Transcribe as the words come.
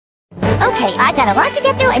Okay, I got a lot to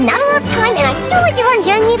get through and not a lot of time, and I feel like you weren't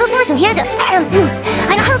hearing me before, so here goes.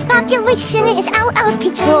 Our house population is out of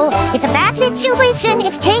control. It's a bad situation,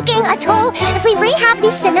 it's taking a toll. If we rehab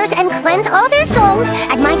these sinners and cleanse all their souls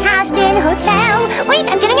at my has-been hotel. Wait,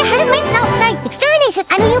 I'm getting ahead of myself. Right, extermination.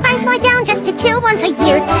 I mean, you guys lie down just to kill once a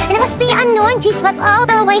year, and it must be annoying to schlep all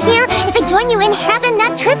the way here. If I join you in heaven,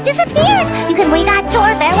 that trip disappears. You can wait at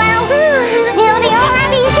your farewell. You'll be all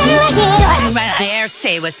happy I dare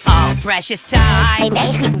say was all precious time.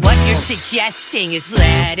 What you're suggesting is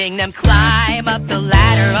letting them climb up the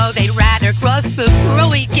ladder. Oh, they'd rather cross the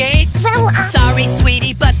pearly gate. Sorry,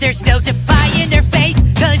 sweetie, but there's no defying their fate.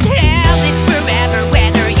 'Cause hell is forever,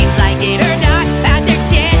 whether you like it or not. Had their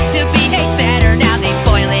chance to behave better, now they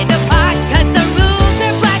boil in the pot. 'Cause the rules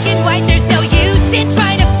are black and white, there's no use in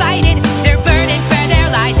trying to fight it. They're burning for their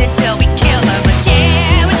lives until we kill them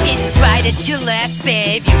again. Just try to chillax,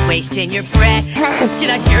 babe, you're wasting your breath. Did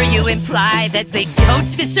I hear you imply that they don't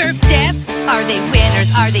deserve death? Are they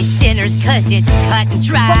winners, are they sinners? 'Cause it's cut and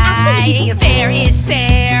dry. Fair is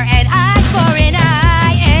fair, and eye for an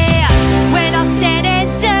eye. Yeah. When all said and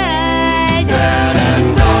done,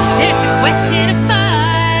 there's the question of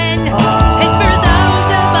fun. And for those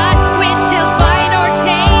of us with still find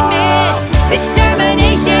entertainment,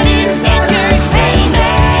 extermination is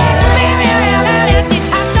entertainment.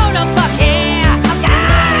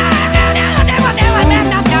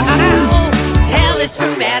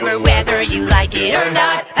 Forever, whether you like it or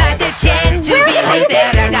not. Had the chance to behave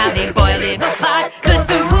better, now they boil in the pot. 'Cause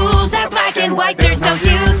the rules are black and white, there's no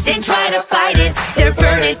use in trying to fight it. They're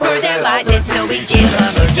burning for their lives until we give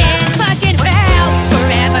them again. Fucking hell's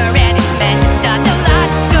forever, and it's meant to suck a lot.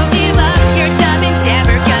 Don't give up your dumb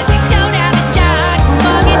endeavor, 'cause you don't have a shot.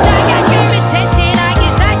 Long as I got your attention, I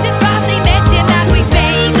guess I should probably mention that we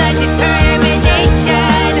made the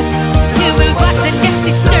determination to move up the next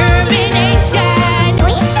extermination.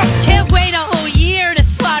 Can't wait a whole year to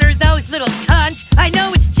slaughter those little cunts. I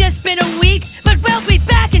know it's just been a week, but we'll be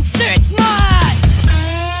back in 6 months.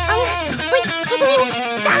 Wait, didn't you?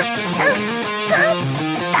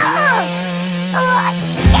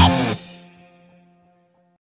 Oh,